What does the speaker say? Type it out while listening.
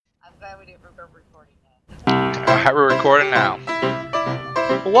We're recording now.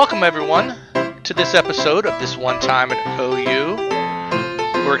 Well, welcome everyone to this episode of This One Time at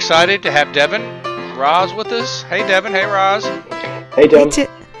OU. We're excited to have Devin Roz with us. Hey Devin, hey Roz. Hey Tim.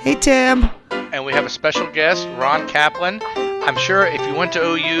 Hey Tim. And we have a special guest, Ron Kaplan. I'm sure if you went to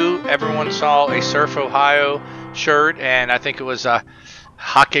OU, everyone saw a Surf Ohio shirt, and I think it was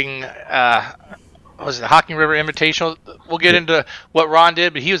Hocking River Invitational. We'll get into what Ron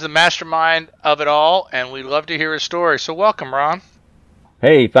did, but he was the mastermind of it all, and we'd love to hear his story. So welcome, Ron.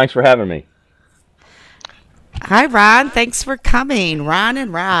 Hey, thanks for having me. Hi, Ron. Thanks for coming. Ron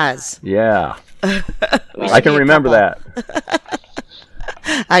and Roz. Yeah. I can remember that.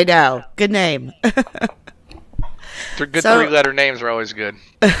 I know. Good name. Good three-letter names are always good.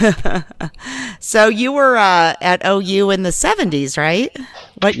 So you were at OU in the 70s, right?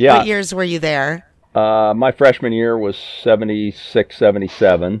 What years were you there? My freshman year was 76,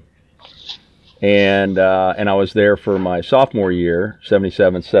 77. And I was there for my sophomore year,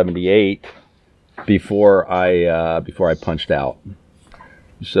 77, 78, before I punched out.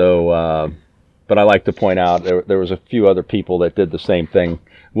 So, but I like to point out there was a few other people that did the same thing.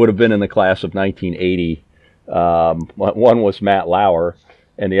 Would have been in the class of 1980. One was Matt Lauer,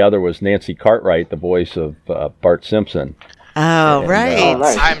 and the other was Nancy Cartwright, the voice of Bart Simpson. Oh, right.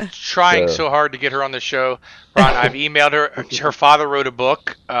 Nice. I'm trying so hard to get her on the show. Ron, I've emailed her. Her father wrote a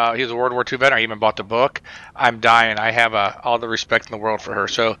book. He was a World War II veteran. I even bought the book. I'm dying. I have all the respect in the world for her.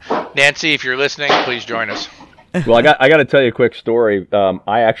 So, Nancy, if you're listening, please join us. Well, I got to tell you a quick story.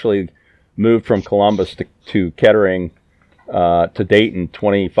 I actually moved from Columbus to Kettering to Dayton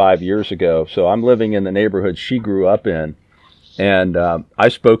 25 years ago. So I'm living in the neighborhood she grew up in. And I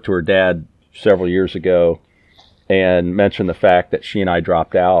spoke to her dad several years ago and mentioned the fact that she and I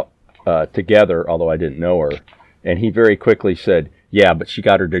dropped out together, although I didn't know her. And he very quickly said, yeah, but she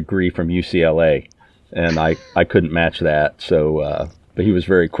got her degree from UCLA. And I couldn't match that. So, but he was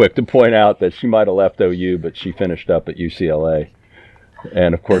very quick to point out that she might have left OU, but she finished up at UCLA.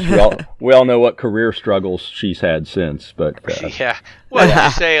 And of course, we all know what career struggles she's had since. But yeah, well,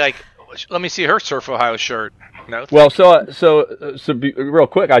 you say like, let me see her Surf Ohio shirt. No. Well, so real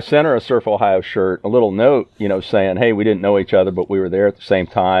quick, I sent her a Surf Ohio shirt, a little note, saying, hey, we didn't know each other, but we were there at the same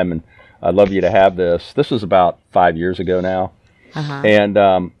time, and I'd love you to have this. This was about 5 years ago now, and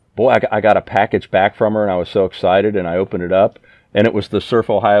boy, I got a package back from her, and I was so excited, and I opened it up, and it was the Surf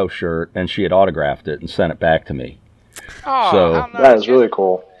Ohio shirt, and she had autographed it and sent it back to me. Oh, so how nice. That is really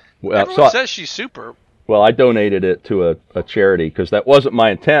cool. Well, Everyone says she's super. Well, I donated it to a charity because that wasn't my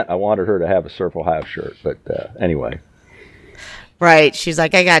intent. I wanted her to have a Surf Ohio shirt, but anyway. Right. She's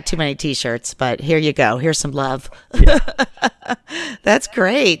like, I got too many T-shirts, but here you go. Here's some love. Yeah. That's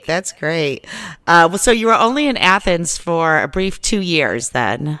great. That's great. So you were only in Athens for a brief 2 years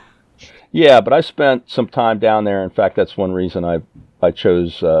then. Yeah, but I spent some time down there. In fact, that's one reason I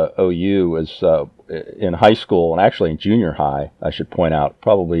chose OU was in high school and actually in junior high, I should point out,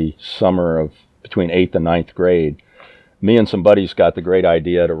 probably summer of between 8th and 9th grade. Me and some buddies got the great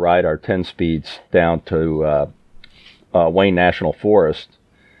idea to ride our 10 speeds down to Wayne National Forest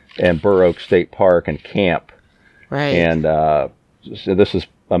and Burr Oak State Park and camp. Right. And so this is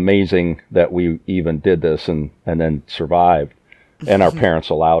amazing that we even did this and then survived. And our parents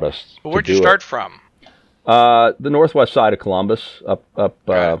allowed us But where'd to you do start it. from? The northwest side of Columbus, up.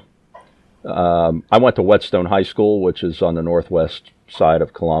 Okay. I went to Whetstone High School, which is on the northwest side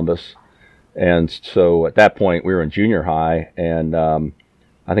of Columbus, and so at that point we were in junior high, and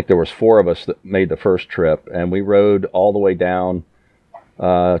I think there was 4 of us that made the first trip, and we rode all the way down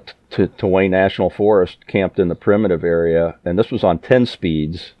to Wayne National Forest, camped in the primitive area, and this was on 10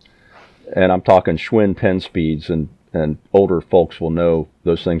 speeds, and I'm talking Schwinn 10 speeds, and older folks will know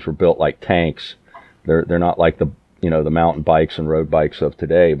those things were built like tanks. They're not like the mountain bikes and road bikes of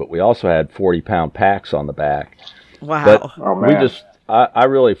today, but we also had 40-pound packs on the back. Wow. But Oh, man. I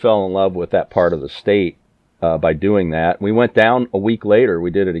really fell in love with that part of the state by doing that. We went down a week later.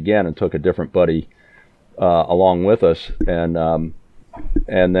 We did it again and took a different buddy along with us, and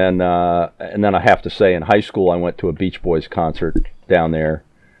then I have to say, in high school, I went to a Beach Boys concert down there,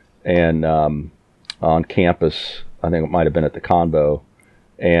 and on campus, I think it might have been at the Convo,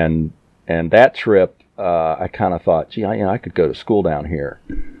 and that trip. I kind of thought, gee, I could go to school down here.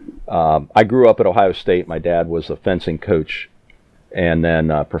 I grew up at Ohio State. My dad was a fencing coach and then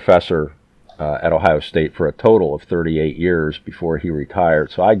professor at Ohio State for a total of 38 years before he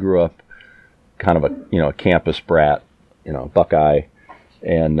retired. So I grew up kind of a campus brat, Buckeye.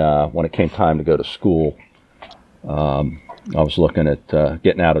 And when it came time to go to school, I was looking at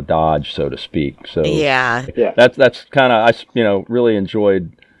getting out of Dodge, so to speak. So Yeah. that's kind of, I really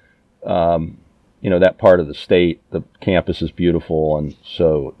enjoyed that part of the state, the campus is beautiful, and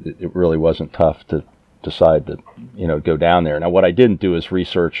so it really wasn't tough to decide to, go down there. Now, what I didn't do is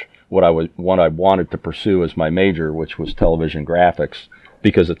research what I wanted to pursue as my major, which was television graphics,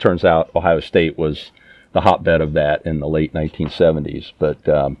 because it turns out Ohio State was the hotbed of that in the late 1970s. But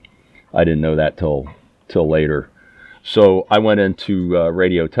I didn't know that till later. So I went into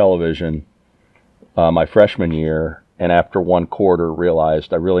radio television my freshman year, and after one quarter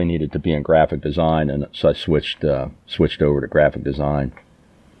realized I really needed to be in graphic design, and so I switched over to graphic design.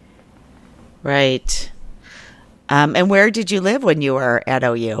 Right. And where did you live when you were at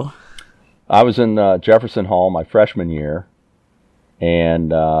OU? I was in Jefferson Hall my freshman year,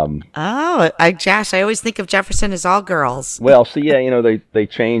 and Josh, I always think of Jefferson as all girls. Well, see, yeah, they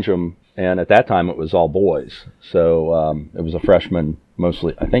change them, and at that time it was all boys, so it was a freshman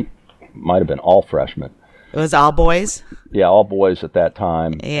mostly. I think might have been all freshmen. It was all boys? Yeah, all boys at that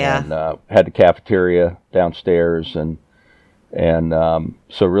time. Yeah. And had the cafeteria downstairs, and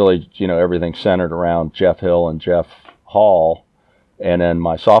so really, everything centered around Jeff Hill and Jeff Hall. And then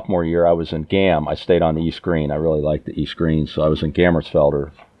my sophomore year, I was in GAM. I stayed on the East Green. I really liked the East Green, so I was in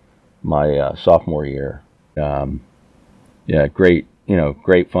Gammersfelder my sophomore year. Great,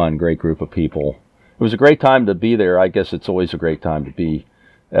 great fun, great group of people. It was a great time to be there. I guess it's always a great time to be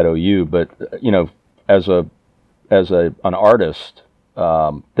at OU, but as an artist,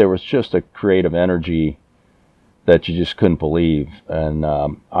 there was just a creative energy that you just couldn't believe, and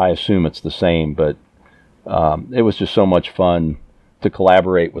I assume it's the same, but it was just so much fun to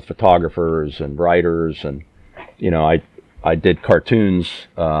collaborate with photographers and writers, and I did cartoons.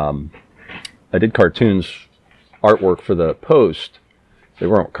 I did cartoons artwork for the Post. They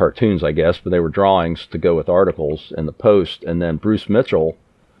weren't cartoons, I guess, but they were drawings to go with articles in the Post. And then Bruce Mitchell,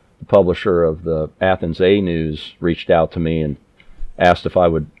 the publisher of the Athens A News, reached out to me and asked if I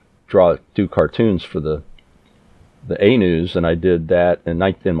would do cartoons for the A News, and I did that. And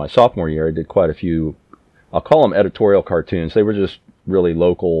in my sophomore year, I did quite a few. I'll call them editorial cartoons. They were just really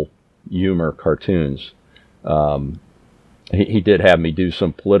local humor cartoons. He did have me do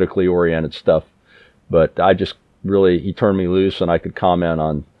some politically oriented stuff, but I just he turned me loose, and I could comment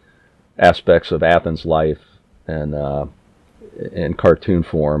on aspects of Athens life and in cartoon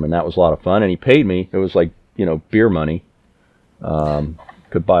form, and that was a lot of fun. And he paid me. It was like beer money.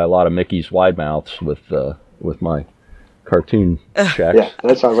 Could buy a lot of Mickey's wide mouths with my cartoon checks. Yeah,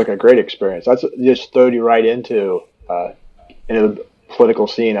 that sounds like a great experience. That's just throwed you right into the political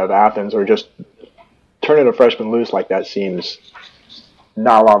scene of Athens, or just turning a freshman loose like that seems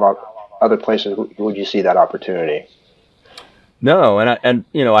not a lot of other places would you see that opportunity. No, and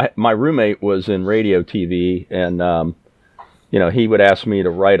my roommate was in radio TV, and he would ask me to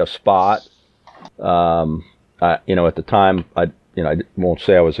write a spot. At the time, I won't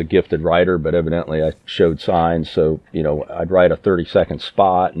say I was a gifted writer, but evidently I showed signs. So, I'd write a 30-second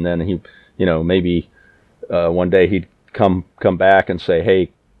spot, and then he, maybe one day he'd come back and say,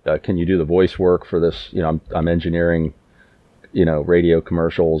 hey, can you do the voice work for this? I'm engineering, radio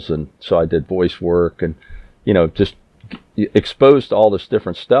commercials. And so I did voice work and, just exposed to all this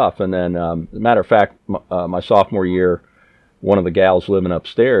different stuff. And then, as a matter of fact, my sophomore year, one of the gals living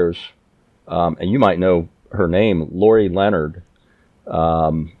upstairs, and you might know her name, Lori Leonard,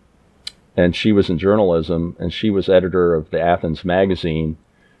 and she was in journalism, and she was editor of the Athens magazine.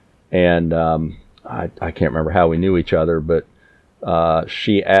 And I can't remember how we knew each other, but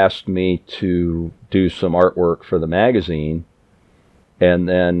she asked me to do some artwork for the magazine, and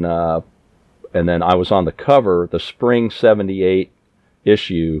then I was on the cover, the spring '78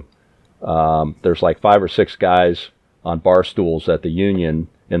 issue. There's like 5 or 6 guys on bar stools at the Union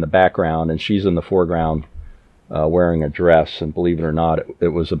in the background, and she's in the foreground wearing a dress. And believe it or not, it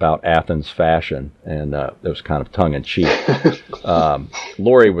was about Athens fashion, and it was kind of tongue-in-cheek.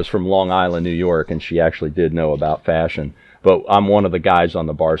 Lori was from Long Island, New York, and she actually did know about fashion. But I'm one of the guys on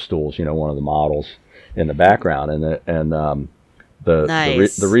the bar stools, one of the models in the background.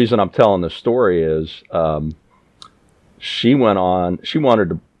 Nice. The reason I'm telling this story is she wanted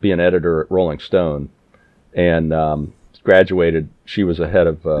to be an editor at Rolling Stone, and graduated. She was ahead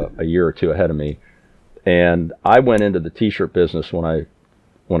of a year or two ahead of me, and I went into the T-shirt business when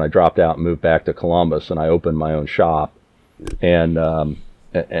I dropped out and moved back to Columbus, and I opened my own shop, and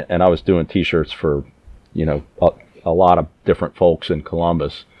I was doing T-shirts for a lot of different folks in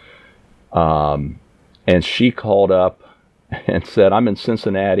Columbus, and she called up and said, I'm in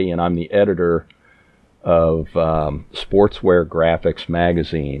Cincinnati, and I'm the editor of Sportswear Graphics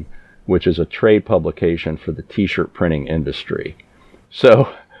magazine, which is a trade publication for the T-shirt printing industry.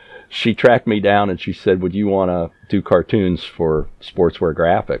 So she tracked me down and she said, "Would you want to do cartoons for Sportswear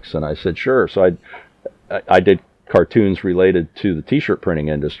Graphics?" And I said, "Sure." So I did cartoons related to the T-shirt printing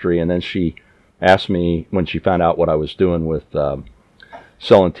industry, and then she asked me when she found out what I was doing with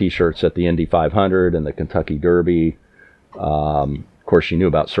selling T-shirts at the Indy 500 and the Kentucky Derby. Of course, she knew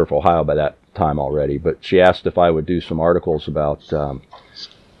about Surf Ohio by that time already, but she asked if I would do some articles about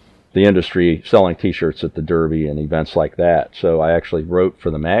the industry selling T-shirts at the Derby and events like that. So I actually wrote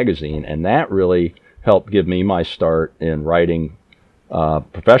for the magazine, and that really helped give me my start in writing,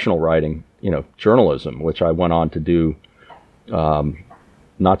 professional writing, journalism, which I went on to do,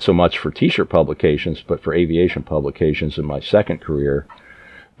 not so much for T-shirt publications, but for aviation publications in my second career.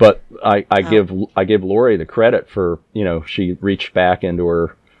 But I give Lori the credit for, she reached back into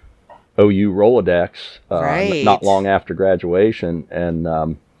her OU Rolodex Right. not long after graduation,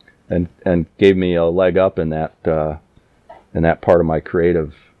 and gave me a leg up in that part of my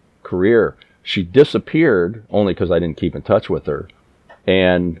creative career. She disappeared only because I didn't keep in touch with her,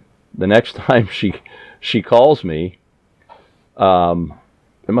 and the next time she calls me, it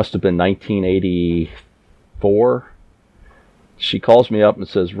must have been 1984. She calls me up and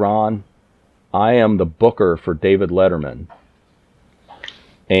says, "Ron, I am the booker for David Letterman,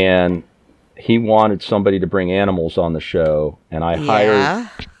 and he wanted somebody to bring animals on the show, and I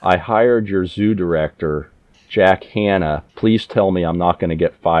hired your zoo director, Jack Hanna. Please tell me I'm not going to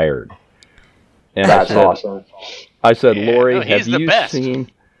get fired." And That's awesome. I said, Yeah, "Lori, no, he's the best."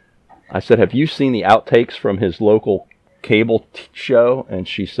 Have you seen the outtakes from his local cable show?" And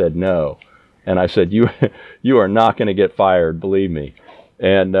she said, "No." And I said, you are not going to get fired, believe me."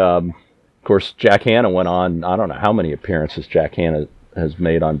 And of course, Jack Hanna went on. I don't know how many appearances Jack Hanna has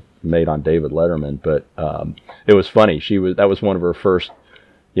made on David Letterman, but it was funny. That was one of her first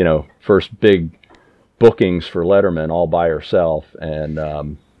big bookings for Letterman, all by herself,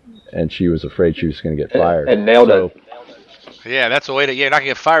 and she was afraid she was going to get fired. And nailed it. Yeah, that's the way to. Yeah, you're not gonna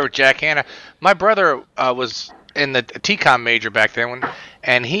get fired with Jack Hanna. My brother was in the TCOM major back then,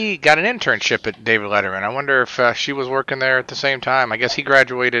 and he got an internship at David Letterman. I wonder if she was working there at the same time. I guess he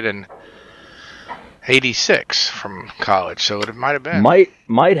graduated in '86 from college, so it might have been.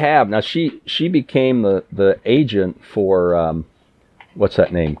 Might have. Now she became the agent for what's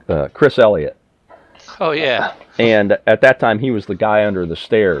that name? Chris Elliott. Oh yeah. And at that time, he was the guy under the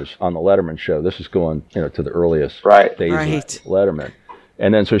stairs on the Letterman show. This is going, to the earliest days of Letterman.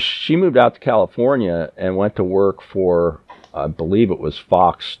 And then so she moved out to California and went to work for, I believe it was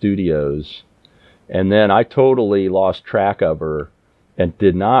Fox Studios. And then I totally lost track of her and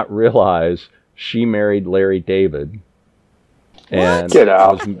did not realize she married Larry David. And Get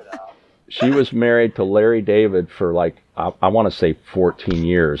out. She was married to Larry David for I want to say 14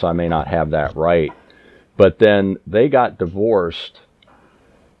 years. I may not have that right. But then they got divorced,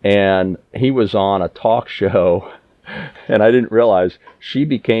 and he was on a talk show, and I didn't realize she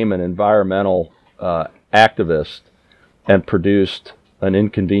became an environmental activist and produced An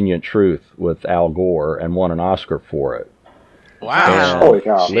Inconvenient Truth with Al Gore and won an Oscar for it. Wow. Holy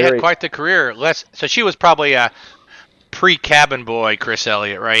cow. She had quite the career. So she was probably a pre-cabin boy, Chris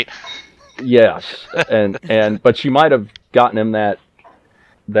Elliott, right? Yes, but she might have gotten him that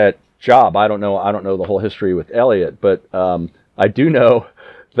job. I don't know the whole history with Elliott, but I do know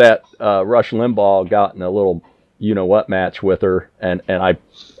that Rush Limbaugh got in a little you-know-what match with her, and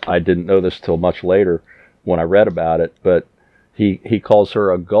I didn't know this till much later when I read about it, but he calls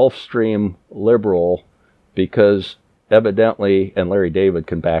her a Gulfstream liberal because evidently, and Larry David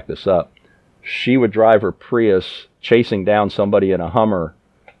can back this up, she would drive her Prius chasing down somebody in a Hummer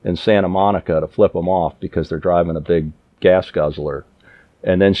in Santa Monica to flip them off because they're driving a big gas guzzler.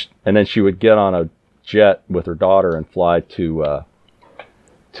 And then she would get on a jet with her daughter and fly to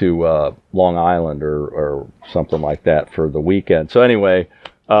Long Island or something like that for the weekend. So anyway,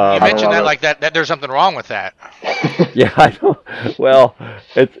 you mentioned that like that there's something wrong with that. Yeah, I know. Well,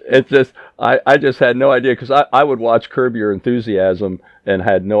 it's just I just had no idea because I would watch Curb Your Enthusiasm and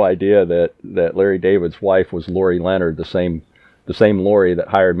had no idea that Larry David's wife was Lori Leonard, the same Lori that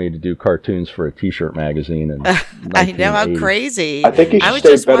hired me to do cartoons for a T-shirt magazine. And I know, how crazy. I think you should I was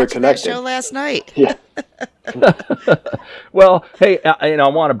stay just better watching connected. that show last night. Yeah. Well, hey, I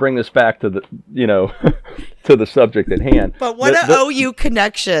want to bring this back to the to the subject at hand. But what an OU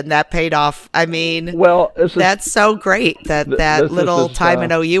connection that paid off. I mean, well, that's so great that little time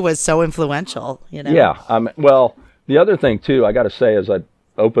in OU was so influential. Yeah. Well, the other thing too, I got to say, is I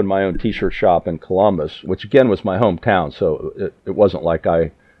opened my own T-shirt shop in Columbus, which again was my hometown, so it wasn't like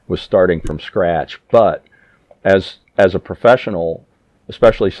I was starting from scratch. But as a professional,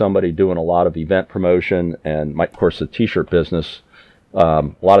 especially somebody doing a lot of event promotion and of course the T-shirt business A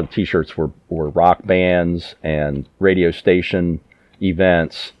lot of the T-shirts were rock bands and radio station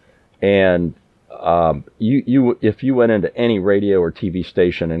events, and you if you went into any radio or TV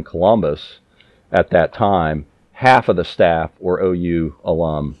station in Columbus at that time, half of the staff were OU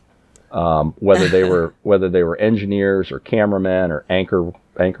alum, whether they were engineers or cameramen or anchor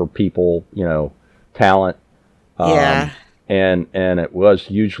people, talent. And it was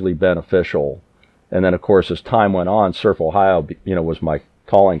hugely beneficial. And then, of course, as time went on, Surf Ohio, was my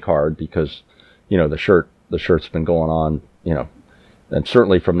calling card because, the shirt's been going on, and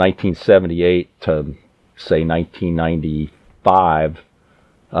certainly from 1978 to say 1995,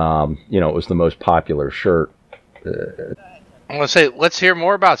 it was the most popular shirt. I'm going to say, let's hear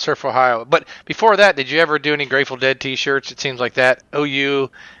more about Surf Ohio. But before that, did you ever do any Grateful Dead T-shirts? It seems like that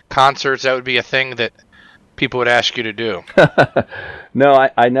OU concerts, that would be a thing that people would ask you to do. No,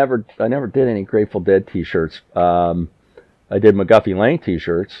 I never did any Grateful Dead T-shirts. I did McGuffey Lane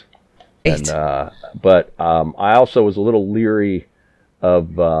T-shirts, but I also was a little leery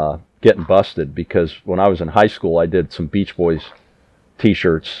of getting busted because when I was in high school, I did some Beach Boys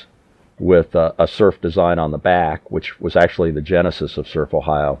T-shirts with a surf design on the back, which was actually the genesis of Surf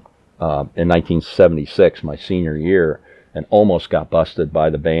Ohio in 1976, my senior year, and almost got busted by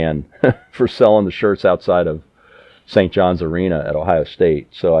the band for selling the shirts outside of St. John's Arena at Ohio State.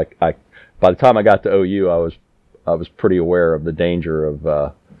 So I by the time I got to OU, I was pretty aware of the danger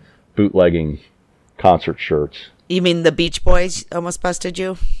of bootlegging concert shirts. You mean the Beach Boys almost busted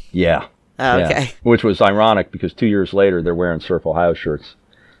you? Yeah. Oh, okay. Yeah. Which was ironic because 2 years later they're wearing Surf Ohio shirts.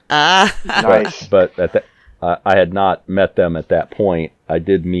 Nice. But at I had not met them at that point. I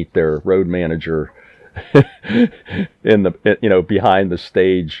did meet their road manager in the behind the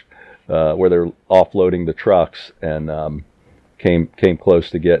stage where they're offloading the trucks, and came close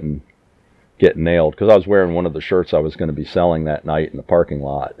to getting nailed because I was wearing one of the shirts I was going to be selling that night in the parking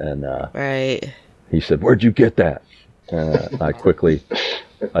lot, and right. He said, "Where'd you get that?"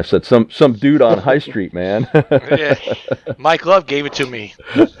 I said, "Some dude on High Street, man." Yeah. Mike Love gave it to me.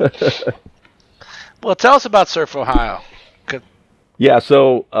 Well, tell us about Surf Ohio. Yeah,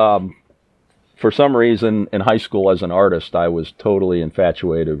 so for some reason in high school as an artist, I was totally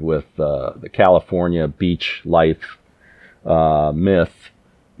infatuated with the California beach life myth,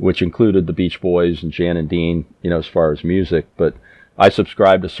 which included the Beach Boys and Jan and Dean, as far as music. But I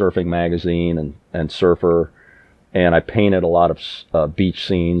subscribed to Surfing Magazine and Surfer, and I painted a lot of beach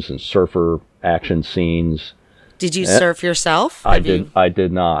scenes and surfer action scenes. Did you surf yourself? I did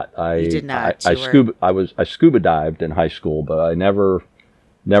not. You did not. I scuba dived in high school, but I never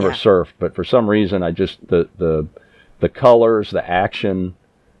surfed. But for some reason, I just the colors, the action,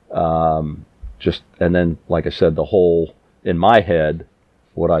 and then like I said, the whole in my head,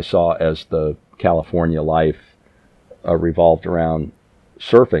 what I saw as the California life revolved around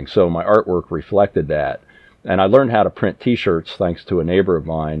surfing. So my artwork reflected that, and I learned how to print T-shirts thanks to a neighbor of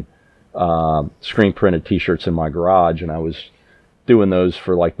mine. Screen printed T-shirts in my garage, and I was doing those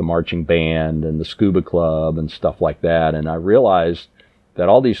for like the marching band and the scuba club and stuff like that. And I realized that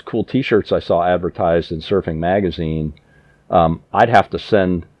all these cool T-shirts I saw advertised in Surfing Magazine, I'd have to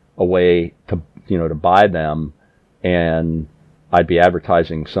send away to buy them, and I'd be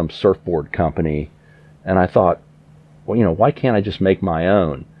advertising some surfboard company. And I thought, well, why can't I just make my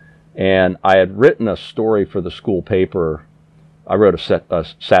own? And I had written a story for the school paper. I wrote a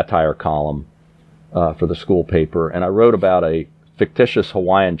satire column for the school paper, and I wrote about a fictitious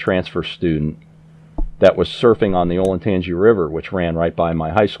Hawaiian transfer student that was surfing on the Olentangy River, which ran right by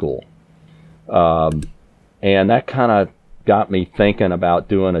my high school. And that kind of got me thinking about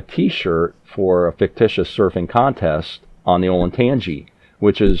doing a T-shirt for a fictitious surfing contest on the Olentangy,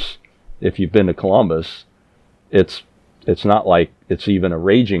 which is, if you've been to Columbus, it's not like it's even a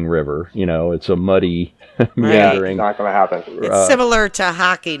raging river, it's a muddy, meandering. Not going to happen. It's similar to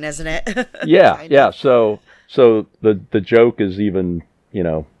Hocking, isn't it? Yeah, yeah. So the joke is even,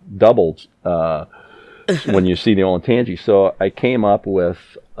 doubled when you see the Olentangy. So I came up with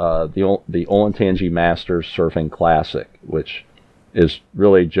the Olentangy Masters Surfing Classic, which is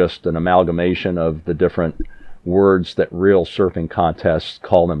really just an amalgamation of the different words that real surfing contests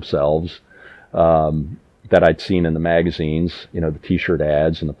call themselves. That I'd seen in the magazines, the T-shirt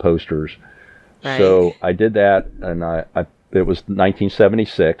ads and the posters. Right. So I did that, and it was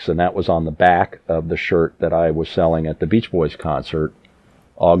 1976, and that was on the back of the shirt that I was selling at the Beach Boys concert,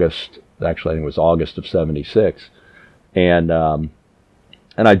 August of '76, and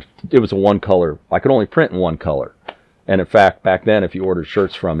it was a one color. I could only print in one color, and in fact, back then, if you ordered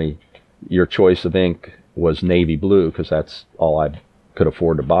shirts from me, your choice of ink was navy blue because that's all I could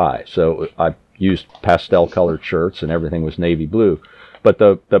afford to buy. So I used pastel colored shirts, and everything was navy blue. But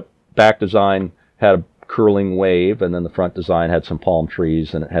the back design had a curling wave, and then the front design had some palm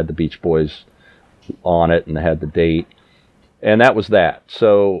trees, and it had the Beach Boys on it, and it had the date. And that was that.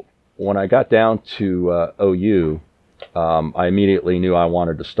 So when I got down to OU, I immediately knew I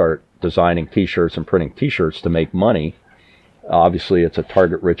wanted to start designing T-shirts and printing T-shirts to make money. Obviously, it's a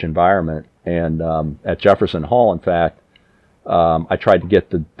target-rich environment. And at Jefferson Hall, in fact, I tried to get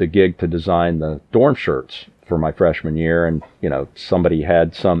the gig to design the dorm shirts for my freshman year. And, somebody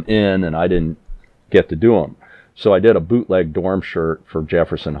had some in, and I didn't get to do them. So I did a bootleg dorm shirt for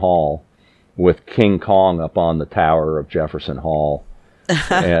Jefferson Hall with King Kong up on the tower of Jefferson Hall.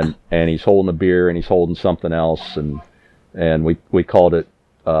 and he's holding a beer, and he's holding something else. And we called it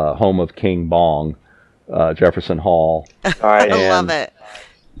Home of King Bong, Jefferson Hall. I love it.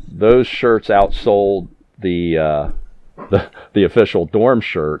 Those shirts outsold the official dorm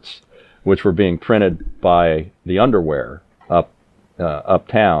shirts, which were being printed by the Underwear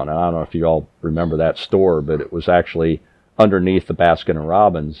uptown. And I don't know if you all remember that store, but it was actually underneath the Baskin and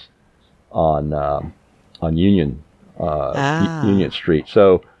Robbins on Union Union Street.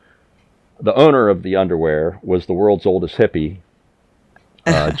 So the owner of the Underwear was the world's oldest hippie,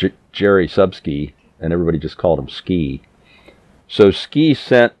 Jerry Subski, and everybody just called him Ski. So Ski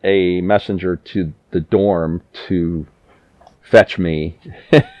sent a messenger to the dorm to fetch me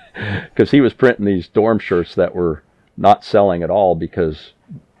because he was printing these dorm shirts that were not selling at all because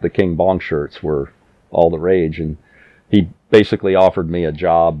the King Bong shirts were all the rage. And he basically offered me a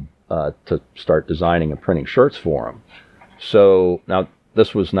job to start designing and printing shirts for him. So now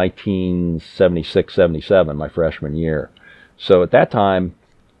this was 1976-77, my freshman year. So at that time,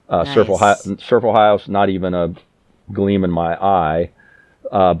 nice. Surf Ohio's not even a gleam in my eye,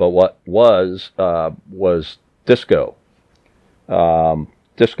 but what was disco.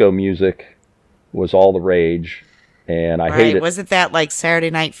 Disco music was all the rage, and I hated it. Wasn't that like Saturday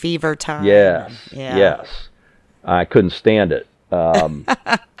Night Fever time? Yes, yeah. Yes. I couldn't stand it.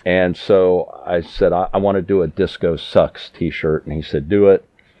 And so I said, I want to do a Disco Sucks t-shirt. And he said, do it.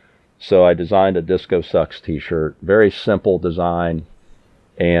 So I designed a Disco Sucks t-shirt. Very simple design.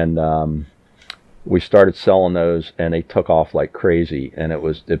 And we started selling those, and they took off like crazy. And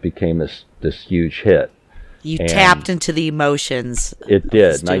it became this huge hit. You tapped into the emotions. It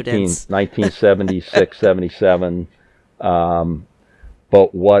did. 1976, 77.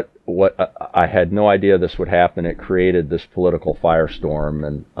 But what I had no idea this would happen. It created this political firestorm,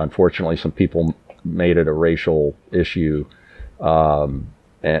 and unfortunately, some people made it a racial issue, and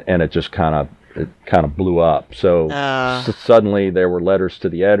it just kind of blew up. So suddenly, there were letters to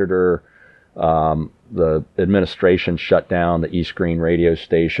the editor. The administration shut down the East Green radio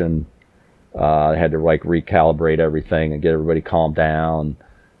station. I had to recalibrate everything and get everybody calmed down.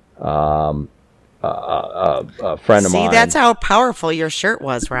 A friend of mine. See, that's how powerful your shirt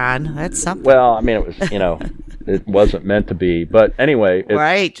was, Ron. That's something. Well, I mean, it was, it wasn't meant to be. But anyway,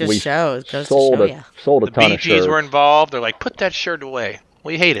 just shows. Sold a ton of shirts. The Bee Gees were involved. They're like, put that shirt away.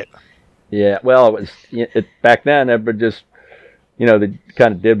 We hate it. Yeah, well, it was back then. Everybody just, they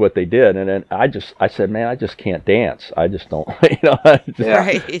kind of did what they did, and then I said, man, I just can't dance. I just don't, Right.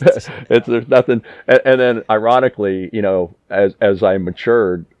 There's nothing. And then, ironically, as I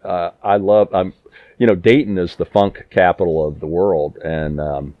matured, Dayton is the funk capital of the world,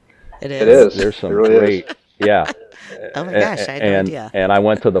 and it is. There's some really great, is. Yeah. Oh my gosh, I had no idea. And I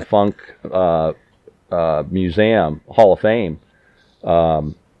went to the Funk Museum, Hall of Fame,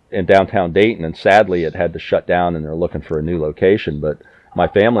 in downtown Dayton, and sadly it had to shut down, and they're looking for a new location. But my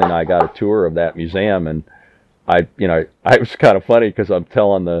family and I got a tour of that museum, and I was kind of funny because I'm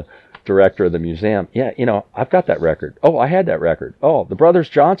telling the director of the museum, I've got that record. Oh, I had that record. Oh, the Brothers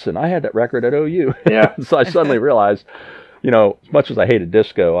Johnson, I had that record at OU. Yeah. So I suddenly realized, as much as I hated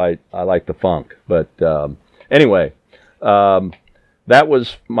disco, I liked the funk. But anyway, that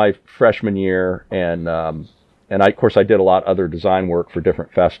was my freshman year, and of course I did a lot of other design work for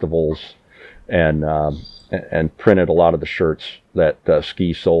different festivals, and printed a lot of the shirts that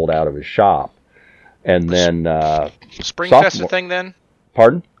Ski sold out of his shop. And then Springfest a thing then?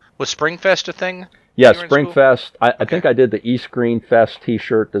 Pardon? Was Springfest a thing? Yeah, Springfest. I think I did the East Green Fest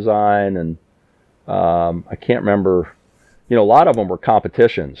T-shirt design, and I can't remember. A lot of them were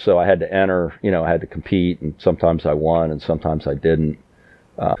competitions, so I had to enter. I had to compete, and sometimes I won, and sometimes I didn't.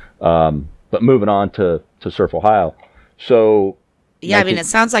 But moving on to Surf Ohio, so yeah, I mean, it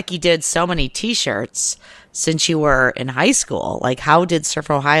sounds like you did so many T-shirts since you were in high school. Like, how did Surf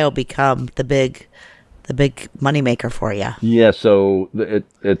Ohio become the big moneymaker for you? Yeah, so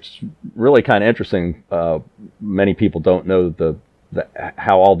it's really kind of interesting. Many people don't know the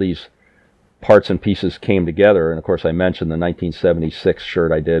how all these parts and pieces came together. And of course, I mentioned the 1976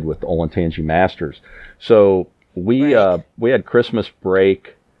 shirt I did with the Olentangy Masters. So we had Christmas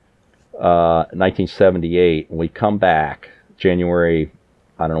break, 1978. We come back January.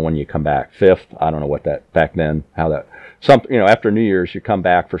 I don't know when you come back, 5th. I don't know what that back then, how that, after New Year's, you come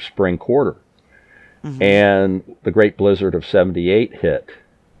back for spring quarter. Mm-hmm. And the great blizzard of 78 hit.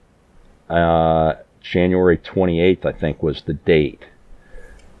 January 28th, I think, was the date.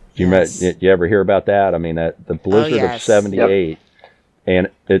 Did you ever hear about that? I mean, the blizzard of 78, yep. And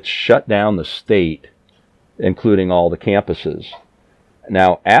it shut down the state, including all the campuses.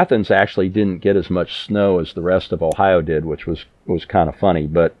 Now, Athens actually didn't get as much snow as the rest of Ohio did, which was kind of funny.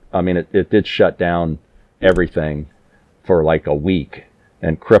 But, I mean, it did shut down everything for like a week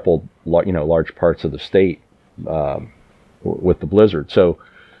and crippled, large parts of the state with the blizzard. So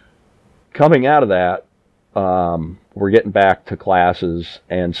coming out of that, we're getting back to classes,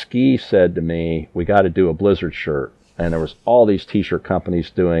 and Ski said to me, we got to do a blizzard shirt. And there was all these T-shirt companies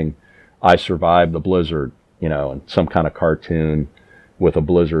doing I Survived the Blizzard, and some kind of cartoon with a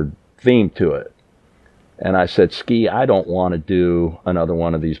blizzard theme to it. And I said, Ski, I don't want to do another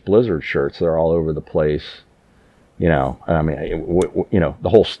one of these blizzard shirts. They're all over the place. I mean, the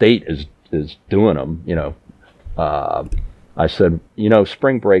whole state is doing them, I said,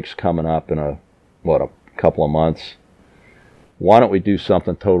 spring break's coming up in a couple of months. Why don't we do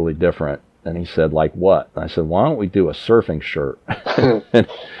something totally different? And he said, like what? And I said, why don't we do a surfing shirt?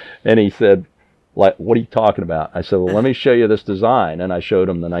 and he said, like, what are you talking about? I said, well, let me show you this design. And I showed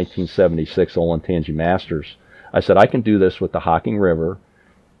him the 1976 Olentangy Masters. I said, I can do this with the Hocking River.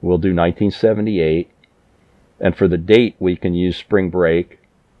 We'll do 1978. And for the date, we can use spring break.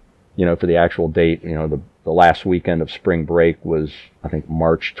 For the actual date, the last weekend of spring break was, I think,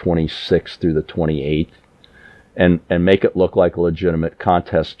 March 26th through the 28th. And make it look like a legitimate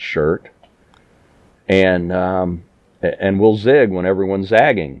contest shirt. And we'll zig when everyone's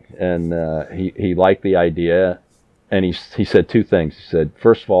zagging. And he liked the idea, and he said two things. He said,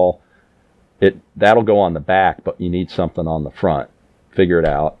 first of all, that'll go on the back, but you need something on the front. Figure it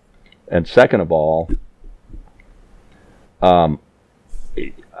out. And second of all, I'll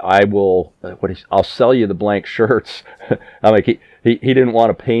sell you the blank shirts. I'm like, he didn't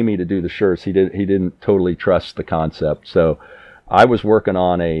want to pay me to do the shirts. He didn't totally trust the concept. So I was working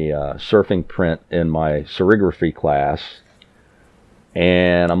on a surfing print in my serigraphy class,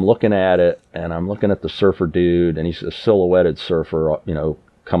 and I'm looking at it, and I'm looking at the surfer dude, and he's a silhouetted surfer,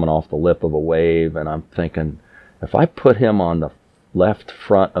 coming off the lip of a wave, and I'm thinking, if I put him on the left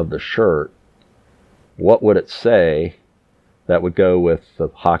front of the shirt, what would it say that would go with the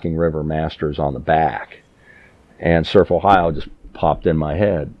Hocking River Masters on the back? And Surf Ohio just popped in my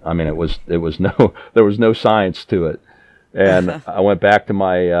head. I mean, there was no science to it. And I went back to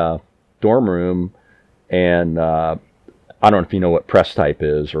my dorm room, and I don't know if you know what press type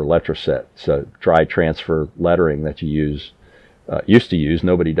is, or Letraset. It's a dry transfer lettering that you used to use.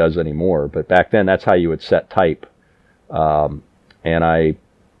 Nobody does anymore. But back then, that's how you would set type. And I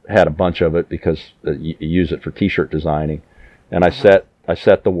had a bunch of it because you use it for T-shirt designing. And I set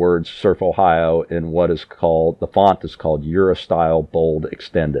the words Surf Ohio in what is called, the font is called Eurostyle Bold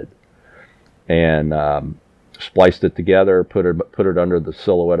Extended. And spliced it together, put it under the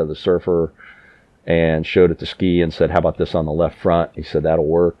silhouette of the surfer, and showed it to Ski and said, how about this on the left front? He said, that'll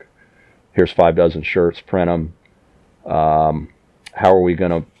work. Here's 5 dozen shirts, print them. How are we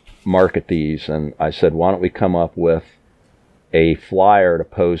going to market these? And I said, why don't we come up with a flyer to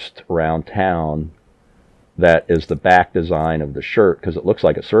post around town that is the back design of the shirt, because it looks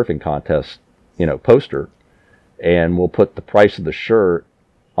like a surfing contest, poster. And we'll put the price of the shirt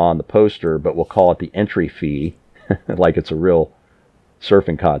on the poster, but we'll call it the entry fee, like it's a real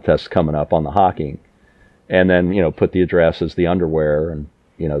surfing contest coming up on the Hocking. And then, put the address as the underwear and,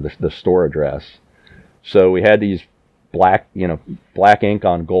 the store address. So we had these black ink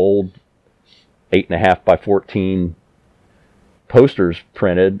on gold, 8.5 by 14 posters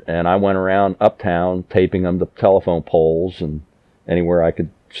printed, and I went around uptown taping them to telephone poles and anywhere I could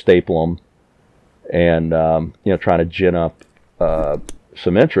staple them, and trying to gin up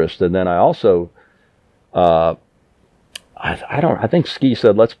some interest. And then I also I think Ski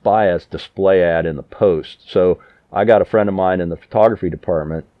said, let's buy a display ad in the Post. So I got a friend of mine in the photography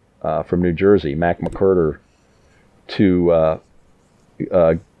department from New Jersey, Mac McCurder, to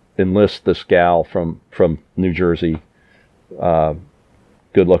enlist this gal from New Jersey,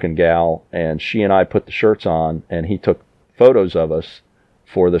 good-looking gal, and she and I put the shirts on, and he took photos of us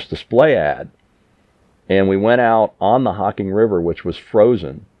for this display ad. And we went out on the Hocking River, which was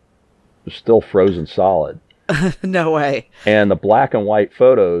frozen. It was still frozen solid. No way. And the black and white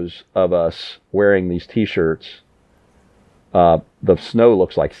photos of us wearing these T-shirts, the snow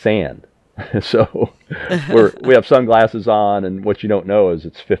looks like sand. So we have sunglasses on, and what you don't know is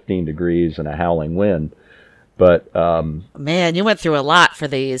it's 15 degrees and a howling wind. But man, you went through a lot for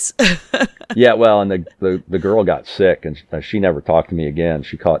these. yeah, well, and the girl got sick, and she never talked to me again.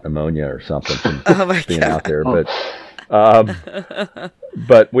 She caught pneumonia or something from being out there.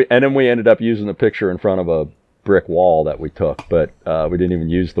 But we ended up using the picture in front of a brick wall that we took, but we didn't even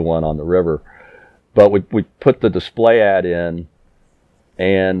use the one on the river. But we put the display ad in,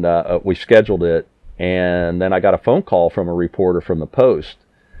 and we scheduled it, and then I got a phone call from a reporter from the Post,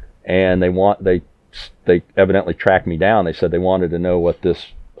 and they evidently tracked me down. They said they wanted to know what this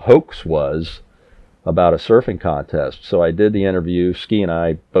hoax was about a surfing contest. So I did the interview. Ski and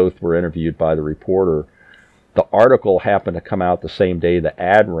I both were interviewed by the reporter. The article happened to come out the same day the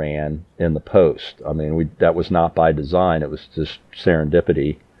ad ran in the Post. I mean, that was not by design. It was just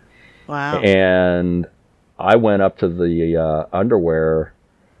serendipity. Wow. And I went up to the underwear.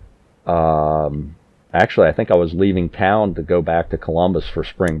 Actually, I think I was leaving town to go back to Columbus for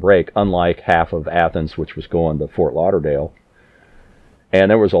spring break, unlike half of Athens, which was going to Fort Lauderdale.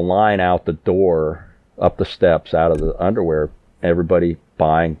 And there was a line out the door, up the steps, out of the underwear, everybody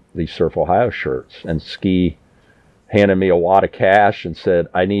buying these Surf Ohio shirts. And Ski handed me a wad of cash and said,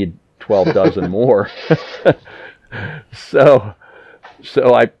 I need 12 dozen more. So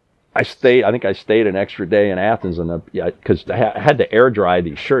I stayed. I think I stayed an extra day in Athens, and because I had to air dry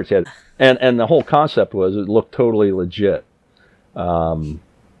these shirts. And the whole concept was it looked totally legit. It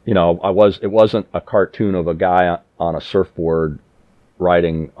wasn't a cartoon of a guy on a surfboard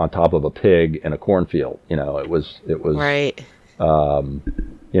riding on top of a pig in a cornfield. It was right.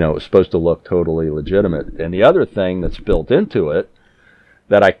 It was supposed to look totally legitimate. And the other thing that's built into it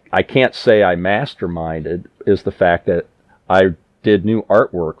that I can't say I masterminded is the fact that I did new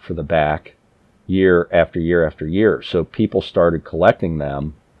artwork for the back year after year after year. So people started collecting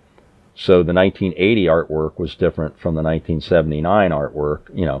them. So the 1980 artwork was different from the 1979 artwork,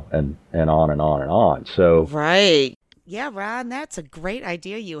 and on and on and on. So right. Yeah, Ron, that's a great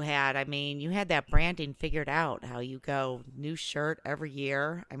idea you had. I mean, you had that branding figured out, how you go new shirt every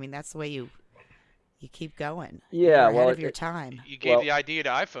year. I mean, that's the way you keep going. Yeah, You're ahead of your time. You gave the idea to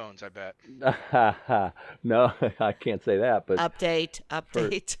iPhones, I bet. No, I can't say that. But update.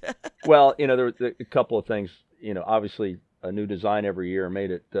 Well, there was a couple of things. Obviously, a new design every year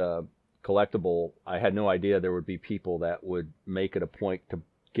made it collectible. I had no idea there would be people that would make it a point to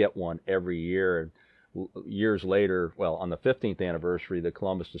get one every year. Years later, well, on the 15th anniversary, the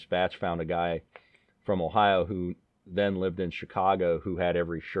Columbus Dispatch found a guy from Ohio who then lived in Chicago who had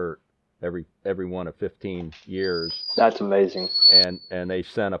every shirt, every one of 15 years. That's amazing. And they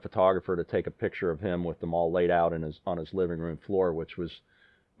sent a photographer to take a picture of him with them all laid out on his living room floor, which was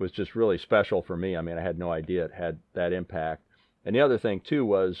just really special for me. I mean, I had no idea it had that impact. And the other thing too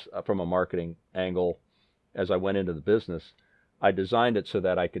was from a marketing angle, as I went into the business, I designed it so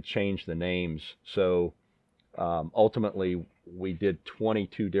that I could change the names. So ultimately, we did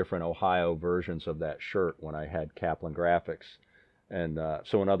 22 different Ohio versions of that shirt when I had Kaplan Graphics. And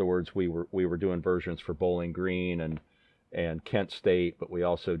so in other words, we were doing versions for Bowling Green and Kent State, but we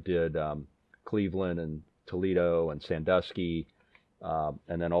also did Cleveland and Toledo and Sandusky,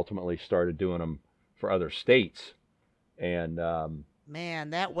 and then ultimately started doing them for other states. And man,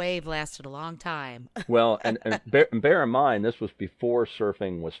 that wave lasted a long time. Well, and bear in mind, this was before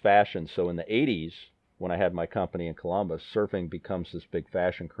surfing was fashion. So in the 80s, when I had my company in Columbus, surfing becomes this big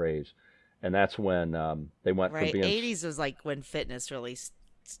fashion craze. And that's when they went from being... 80s was like when fitness really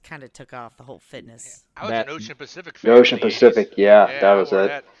kind of took off, the whole fitness. I was an Ocean Pacific fan. Ocean Pacific, yeah, that was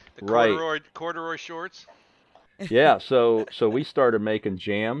it. The corduroy shorts. Yeah, so we started making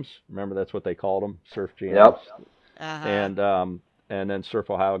jams. Remember, that's what they called them, surf jams. Yep. Uh-huh. And then Surf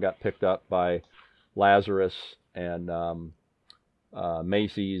Ohio got picked up by Lazarus and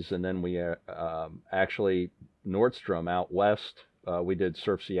Macy's, and then we actually Nordstrom out west. We did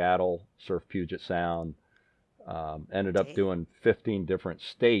Surf Seattle, Surf Puget Sound. Ended up doing 15 different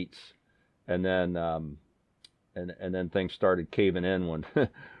states, and then and then things started caving in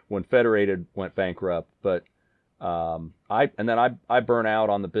when Federated went bankrupt. But I burnt out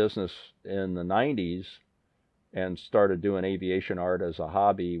on the business in the 90s. And started doing aviation art as a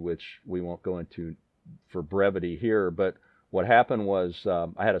hobby, which we won't go into for brevity here. But what happened was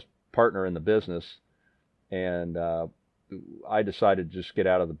I had a partner in the business, and I decided to just get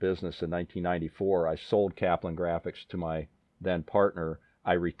out of the business in 1994. I sold Kaplan Graphics to my then partner.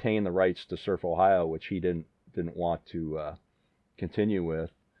 I retained the rights to Surf Ohio, which he didn't want to continue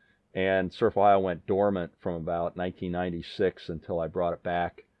with. And Surf Ohio went dormant from about 1996 until I brought it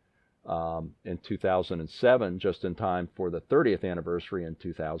back in 2007, just in time for the 30th anniversary in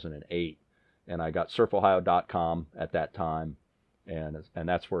 2008. And I got surfohio.com at that time, and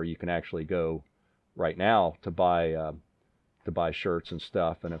that's where you can actually go right now to buy shirts and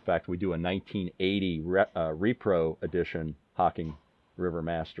stuff. And in fact, we do a 1980 repro edition Hocking River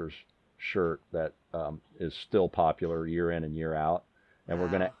Masters shirt that is still popular year in and year out. And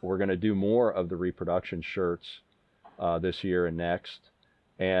we're gonna do more of the reproduction shirts this year and next.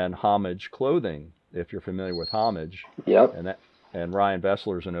 And Homage Clothing, if you're familiar with Homage. Yep. And Ryan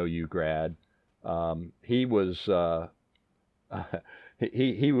Vessler's an OU grad. He was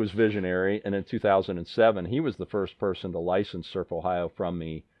he was visionary, and in 2007 he was the first person to license Surf Ohio from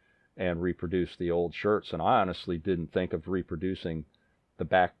me and reproduce the old shirts. And I honestly didn't think of reproducing the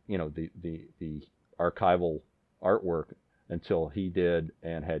back, the archival artwork until he did,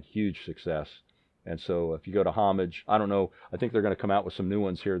 and had huge success. And so if you go to Homage, I don't know, I think they're going to come out with some new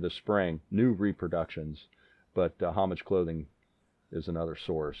ones here this spring, new reproductions, but Homage Clothing is another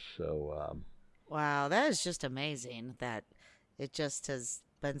source. So wow, that is just amazing that it just has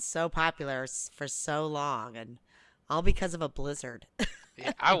been so popular for so long, and all because of a blizzard.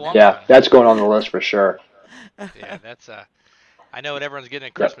 Yeah, I want Yeah, one. that's going on the list for sure. Yeah, that's I know what everyone's getting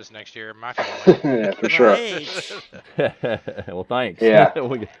at Christmas next year. My family. Yeah, for sure. Right. well, thanks. Yeah.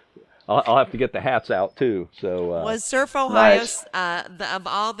 I'll have to get the hats out too. So Was Surf Ohio, Nice. of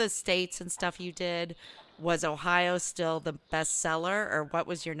all the states and stuff you did, was Ohio still the best seller, or what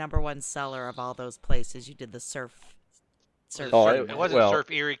was your number one seller of all those places you did the surf? Oh, It wasn't well-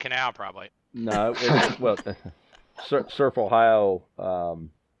 Surf Erie Canal, probably. no, well, Surf Ohio.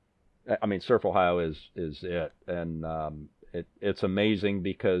 I mean, Surf Ohio is it, and it's amazing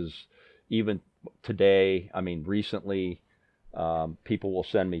because even today, I mean, recently, people will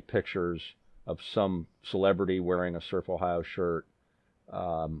send me pictures of some celebrity wearing a Surf Ohio shirt. Yeah,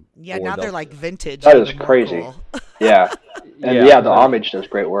 or now they're they'll- like vintage. That even is more crazy. cool. Yeah. And Yeah. yeah, the Homage does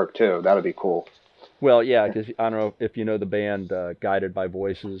great work too. That'd be cool. Well, yeah, because I don't know if you know the band Guided by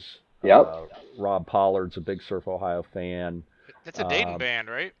Voices. Yep. Rob Pollard's a big Surf Ohio fan. That's a Dayton band,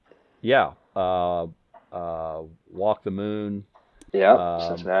 right? Yeah. Walk the Moon Yep.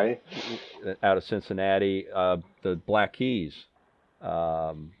 Cincinnati. out of Cincinnati. The Black Keys.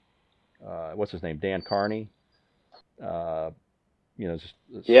 What's his name? Dan Carney.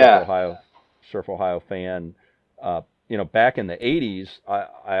 Yeah. Surf Ohio fan. Back in the 80s,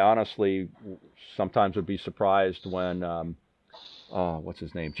 I honestly sometimes would be surprised when, what's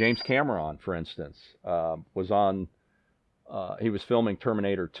his name? James Cameron, for instance, was on, he was filming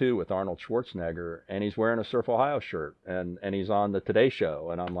Terminator 2 with Arnold Schwarzenegger, and he's wearing a Surf Ohio shirt, and he's on the Today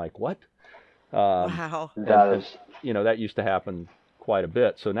Show, and I'm like, what? Wow. That is. That used to happen quite a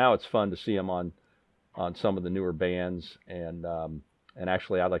bit. So now it's fun to see him on some of the newer bands, and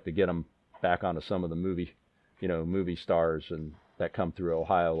actually I'd like to get him back onto some of the movie stars and that come through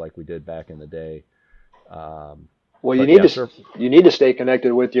Ohio like we did back in the day. Well, but you need yeah, you need to stay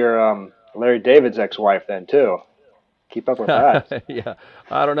connected with your Larry David's ex-wife then too. Keep up with that. Yeah,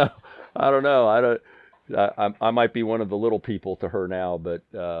 I don't know. I might be one of the little people to her now, but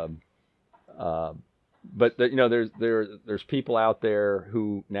there's people out there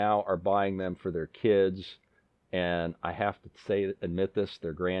who now are buying them for their kids, and I have to admit this,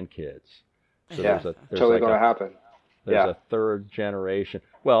 their grandkids. So Yeah, there's totally like going to happen. There's Yeah. a third generation.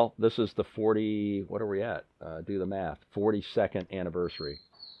 Well, this is the 40. What are we at? Do the math. 42nd anniversary.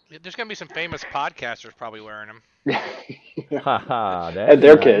 There's gonna be some famous podcasters probably wearing them. Haha. And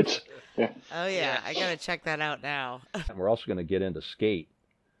their kids. Oh yeah, I gotta check that out now. We're also going to get into skate.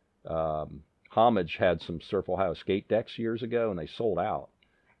 Homage had some Surf Ohio skate decks years ago, and they sold out.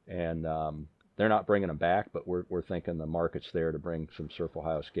 And they're not bringing them back, but we're thinking the market's there to bring some Surf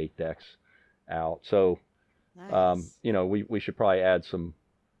Ohio skate decks out. So, Nice. we should probably add some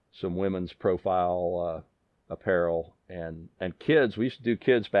women's profile apparel and kids. We used to do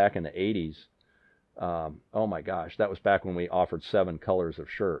kids back in the 80s. Oh my gosh, that was back when we offered 7 colors of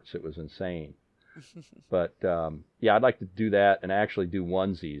shirts. It was insane. But yeah, I'd like to do that and actually do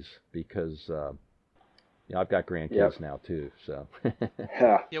onesies because I've got grandkids Yep. now too. So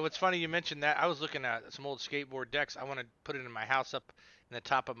Yeah. Yeah, what's funny you mentioned that. I was looking at some old skateboard decks. I want to put it in my house up in the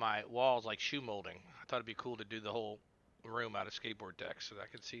top of my walls like shoe molding. I thought it'd be cool to do the whole room out of skateboard decks so that I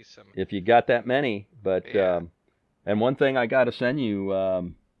could see some. if you got that many, but Yeah. and one thing I got to send you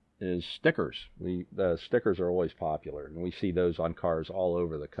is stickers. The stickers are always popular, and we see those on cars all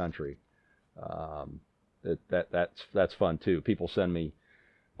over the country. That's fun too. People send me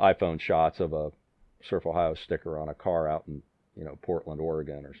iPhone shots of a Surf Ohio sticker on a car out in Portland,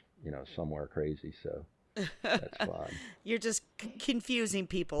 Oregon, or somewhere crazy. So that's fun. You're just confusing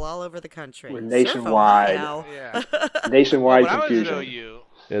people all over the country. We're Surf nationwide. Ohio. Yeah. Nationwide When I was confusion. at OU,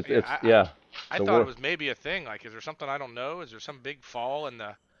 I The thought wor- it was maybe a thing. Like, is there something I don't know? Is there some big fall in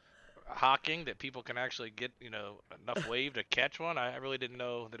the hocking that people can actually get, enough wave to catch one? I really didn't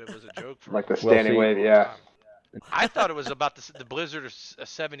know that it was a joke for Like the a standing Well, see- wave, long yeah. time. I thought it was about the blizzard of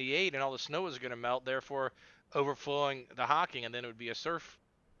 '78 and all the snow was going to melt, therefore overflowing the hocking, and then it would be a surf.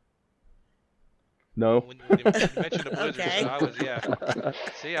 No. When you mentioned the blizzard, Okay. so I was, yeah.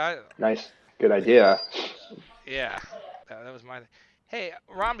 See, Nice. Good idea. yeah, that was my. Hey,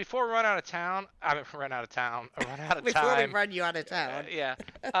 Ron, before we run out of time, run out of Before we time. run you out of town. Yeah.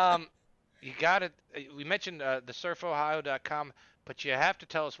 You got it. We mentioned the surfohio.com, but you have to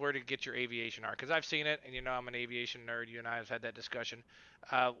tell us where to get your aviation art, because I've seen it, and I'm an aviation nerd. You and I have had that discussion.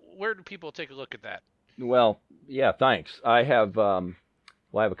 Where do people take a look at that? Well, yeah, thanks. I have I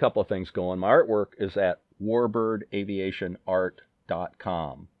have a couple of things going. My artwork is at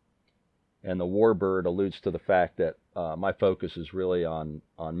warbirdaviationart.com. And the Warbird alludes to the fact that my focus is really on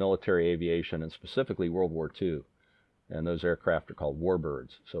military aviation, and specifically World War II. And those aircraft are called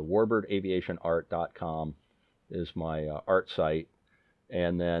Warbirds. So warbirdaviationart.com is my art site.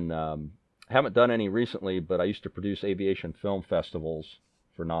 And then haven't done any recently, but I used to produce aviation film festivals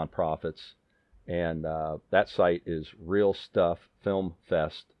for nonprofits. And that site is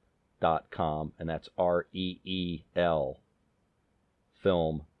realstufffilmfest.com, and that's REEL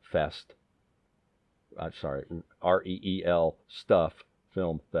filmfest. REEL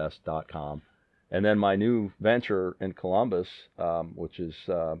stufffilmfest.com. And then my new venture in Columbus, which is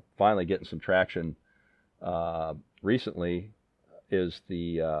finally getting some traction recently, is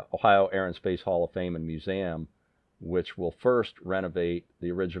the Ohio Air and Space Hall of Fame and Museum, which will first renovate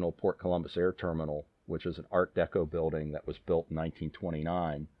the original Port Columbus Air Terminal, which is an Art Deco building that was built in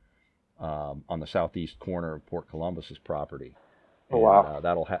 1929 on the southeast corner of Port Columbus's property. Oh, wow. And,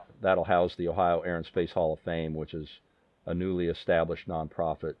 that'll house the Ohio Air and Space Hall of Fame, which is a newly established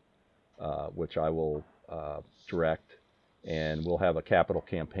nonprofit, which I will direct. And we'll have a capital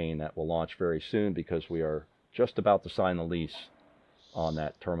campaign that will launch very soon, because we are just about to sign the lease on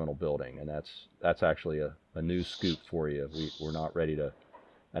that terminal building. And that's actually a news scoop for you. We're not ready to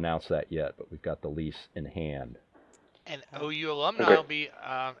announce that yet, but we've got the lease in hand. And OU alumni will be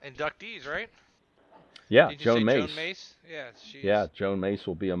inductees, right? Yeah, Did you Joan say Mace. Joan Mace? Yeah, she's... Yeah, Joan Mace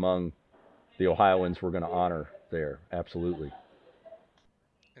will be among the Ohioans we're going to honor there. Absolutely.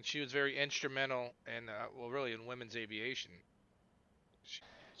 And she was very instrumental in, really in women's aviation.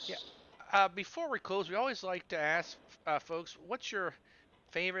 Yeah. Before we close, we always like to ask folks, what's your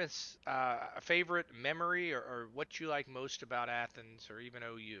favorite memory, or what you like most about Athens or even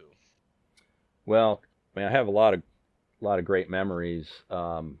OU? Well, I have a lot of great memories.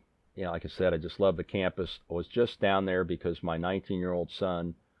 Like I said, I just love the campus. I was just down there because my 19-year-old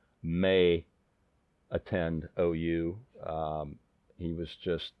son may attend OU. He was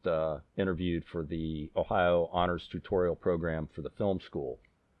just interviewed for the Ohio Honors Tutorial Program for the film school,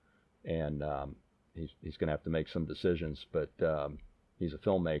 and he's going to have to make some decisions. But he's a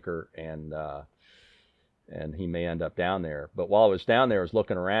filmmaker, and he may end up down there. But while I was down there, I was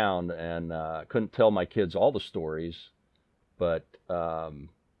looking around, and couldn't tell my kids all the stories, but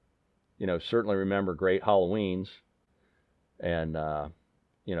certainly remember great Halloweens, and the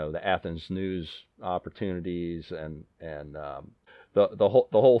Athens News opportunities, and the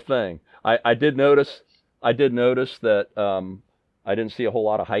whole thing. I did notice that I didn't see a whole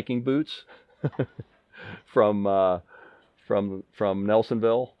lot of hiking boots from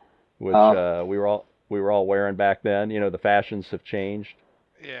Nelsonville, which we were all wearing back then. The fashions have changed.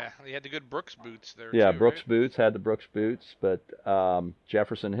 Yeah, they had the good Brooks boots there. Yeah, too, Brooks right? boots, had the Brooks boots, but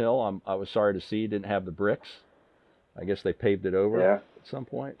Jefferson Hill, I was sorry to see, didn't have the bricks. I guess they paved it over at some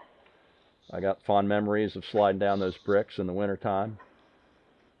point. I got fond memories of sliding down those bricks in the wintertime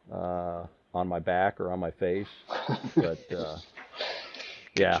on my back or on my face. But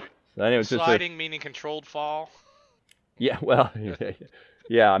yeah. So anyway, sliding meaning controlled fall. Yeah, well,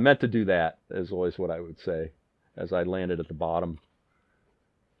 yeah, I meant to do that, is always what I would say, as I landed at the bottom.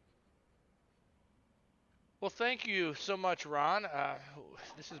 Well, thank you so much, Ron.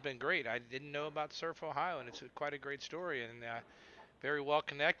 This has been great. I didn't know about Surf Ohio, and it's quite a great story, and very well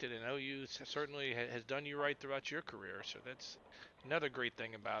connected. And OU certainly has done you right throughout your career, so that's another great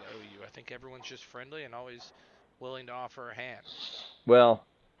thing about OU. I think everyone's just friendly and always willing to offer a hand. Well,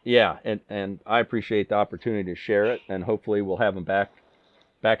 yeah, and I appreciate the opportunity to share it, and hopefully we'll have them back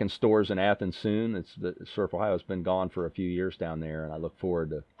in stores in Athens soon. Surf Ohio has been gone for a few years down there, and I look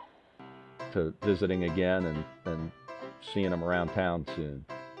forward to visiting again and seeing them around town soon.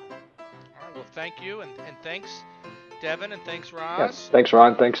 All right. Well, thank you, and thanks, Devin, and thanks, Yeah. Roz. Thanks,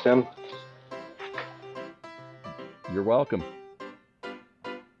 Ron. Thanks, Tim. You're welcome.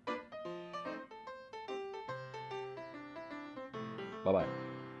 Bye-bye.